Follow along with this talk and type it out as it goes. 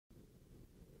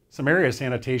Some area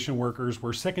sanitation workers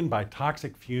were sickened by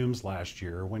toxic fumes last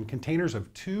year when containers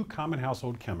of two common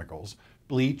household chemicals,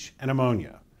 bleach and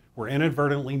ammonia, were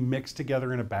inadvertently mixed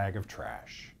together in a bag of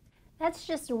trash. That's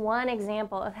just one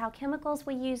example of how chemicals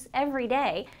we use every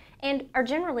day and are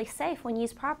generally safe when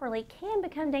used properly can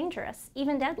become dangerous,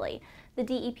 even deadly. The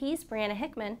DEP's Brianna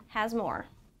Hickman has more.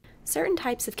 Certain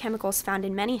types of chemicals found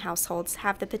in many households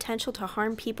have the potential to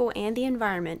harm people and the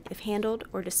environment if handled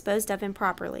or disposed of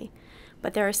improperly.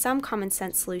 But there are some common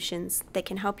sense solutions that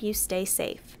can help you stay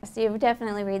safe. So you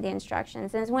definitely read the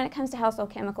instructions. And when it comes to household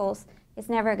chemicals, it's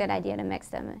never a good idea to mix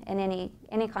them in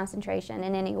any concentration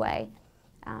in any way.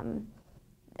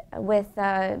 With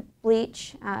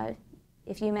bleach,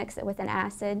 if you mix it with an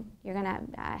acid, you're going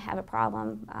to have a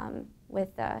problem.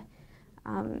 With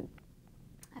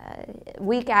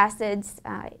weak acids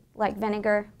like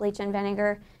vinegar, bleach and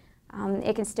vinegar,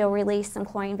 it can still release some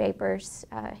chlorine vapors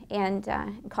and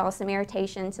cause some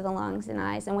irritation to the lungs and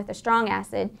eyes. And with a strong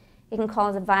acid, it can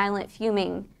cause a violent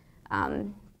fuming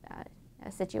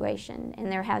situation. And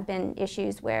there have been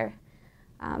issues where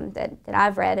that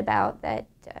I've read about that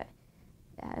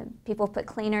people put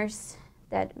cleaners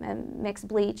that mix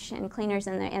bleach and cleaners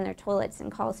in their toilets and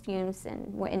cause fumes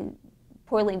and were in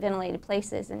poorly ventilated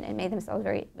places and made themselves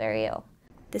very, very ill.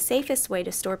 The safest way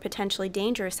to store potentially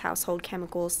dangerous household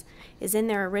chemicals is in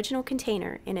their original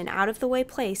container in an out-of-the-way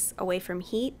place away from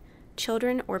heat,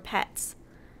 children, or pets.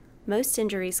 Most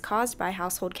injuries caused by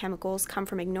household chemicals come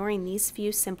from ignoring these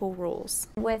few simple rules.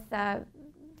 With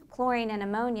chlorine and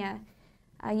ammonia,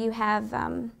 you have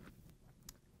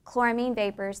chloramine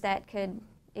vapors that could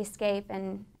escape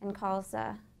and cause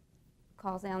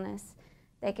illness.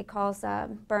 They could cause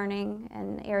burning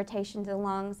and irritation to the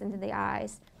lungs and to the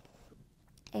eyes.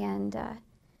 And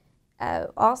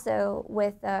also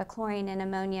with chlorine and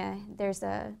ammonia, there's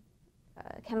a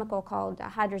chemical called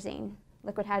hydrazine,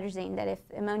 liquid hydrazine, that if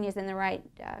ammonia is in the right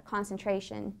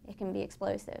concentration, it can be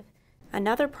explosive.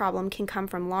 Another problem can come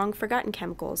from long forgotten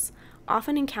chemicals,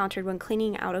 often encountered when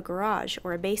cleaning out a garage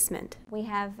or a basement. We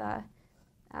have a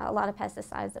lot of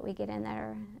pesticides that we get in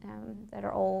that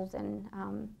are old,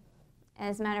 and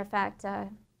as a matter of fact,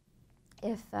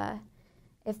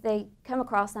 if they come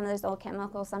across some of those old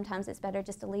chemicals, sometimes it's better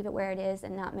just to leave it where it is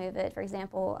and not move it. For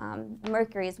example,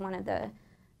 mercury is one of the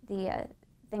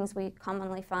things we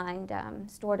commonly find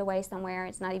stored away somewhere.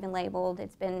 It's not even labeled.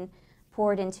 It's been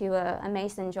poured into a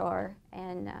mason jar,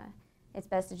 and it's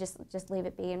best to just leave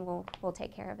it be, and we'll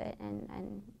take care of it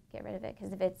and get rid of it.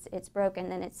 Because if it's broken,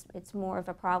 then it's more of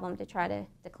a problem to try to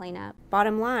clean up.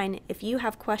 Bottom line, if you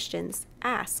have questions,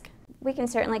 ask. We can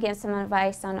certainly give some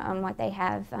advice on what they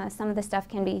have. Some of the stuff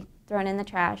can be thrown in the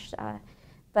trash,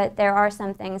 but there are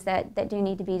some things that do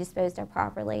need to be disposed of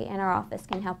properly, and our office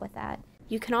can help with that.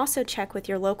 You can also check with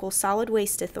your local solid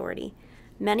waste authority.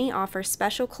 Many offer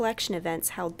special collection events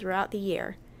held throughout the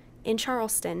year. In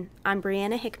Charleston, I'm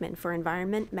Brianna Hickman for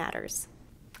Environment Matters.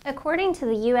 According to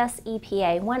the U.S.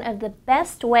 EPA, one of the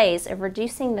best ways of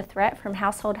reducing the threat from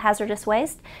household hazardous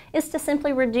waste is to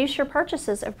simply reduce your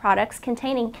purchases of products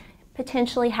containing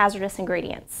potentially hazardous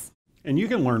ingredients. And you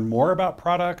can learn more about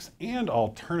products and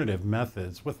alternative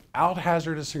methods without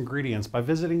hazardous ingredients by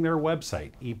visiting their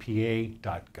website,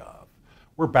 epa.gov.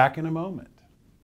 We're back in a moment.